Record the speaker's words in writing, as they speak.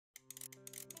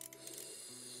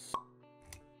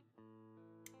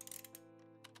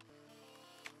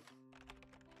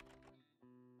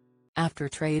After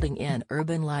trading in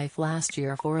urban life last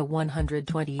year for a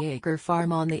 120-acre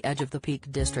farm on the edge of the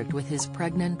Peak District with his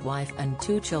pregnant wife and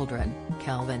 2 children,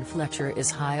 Kelvin Fletcher is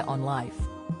high on life.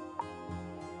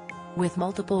 With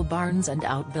multiple barns and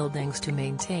outbuildings to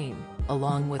maintain,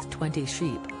 along with 20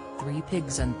 sheep, 3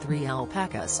 pigs and 3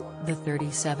 alpacas, the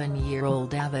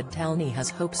 37-year-old avid townie has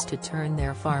hopes to turn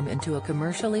their farm into a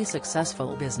commercially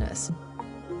successful business.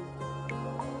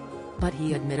 But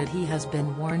he admitted he has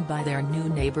been warned by their new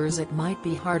neighbors it might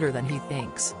be harder than he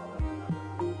thinks.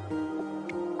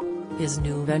 His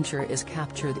new venture is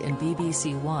captured in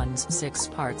BBC One's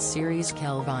 6-part series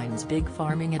Kelvin's Big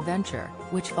Farming Adventure,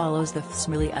 which follows the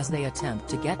family as they attempt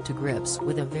to get to grips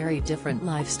with a very different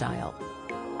lifestyle.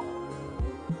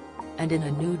 And in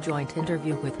a new joint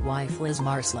interview with wife Liz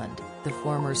Marsland, the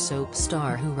former soap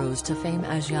star who rose to fame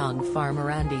as young farmer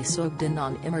Andy Sugden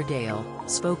on Emmerdale,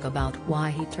 spoke about why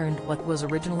he turned what was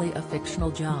originally a fictional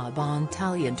job on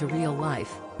telly into real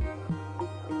life.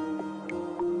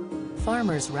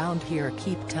 "Farmers round here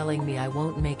keep telling me I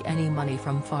won't make any money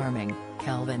from farming,"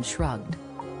 Kelvin shrugged.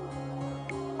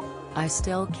 "I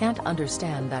still can't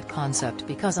understand that concept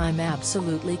because I'm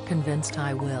absolutely convinced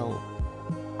I will."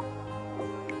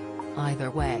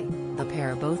 Either way, the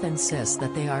pair both insist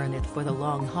that they are in it for the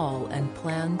long haul and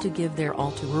plan to give their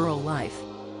all to rural life.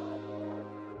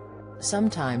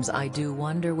 "Sometimes I do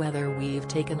wonder whether we've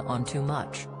taken on too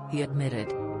much," he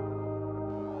admitted.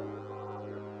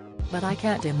 "But I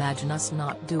can't imagine us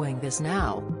not doing this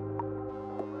now.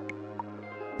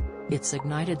 It's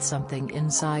ignited something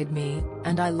inside me,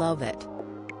 and I love it."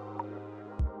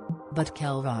 But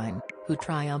Kelvin, who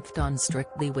triumphed on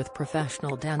Strictly with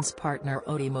professional dance partner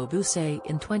Odi Mabuse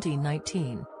in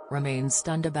 2019, remains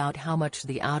stunned about how much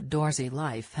the outdoorsy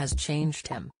life has changed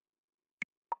him.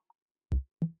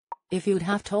 "If you'd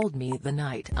have told me the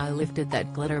night I lifted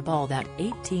that glitter ball that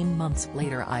 18 months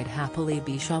later I'd happily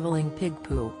be shoveling pig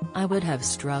poo, I would have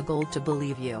struggled to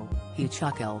believe you," he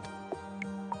chuckled.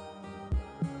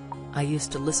 "I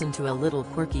used to listen to a little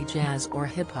quirky jazz or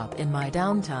hip-hop in my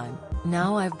downtime,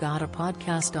 now I've got a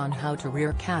podcast on how to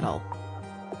rear cattle.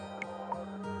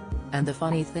 And the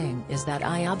funny thing is that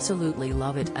I absolutely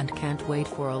love it and can't wait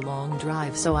for a long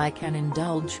drive so I can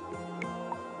indulge."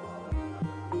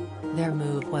 Their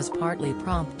move was partly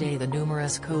prompted by the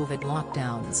numerous COVID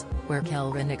lockdowns, where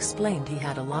Kelvin explained he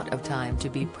had a lot of time to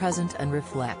be present and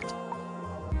reflect.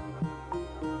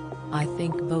 "I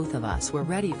think both of us were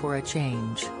ready for a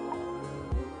change.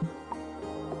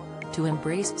 To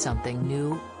embrace something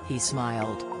new," he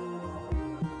smiled.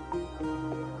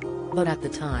 But at the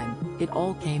time, it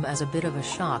all came as a bit of a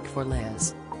shock for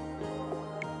Liz.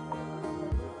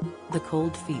 The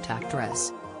Cold Feet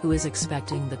actress, who is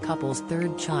expecting the couple's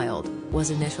 3rd child, was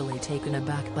initially taken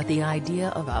aback by the idea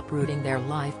of uprooting their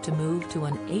life to move to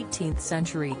an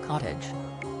 18th-century cottage.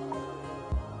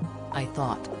 "I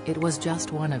thought it was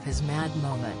just one of his mad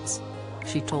moments,"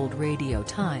 she told Radio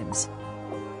Times.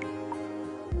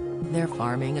 Their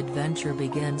farming adventure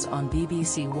begins on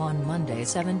BBC One Monday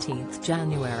 17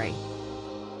 January.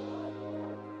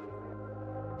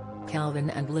 Kelvin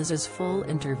and Liz's full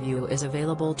interview is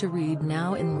available to read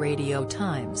now in Radio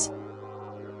Times.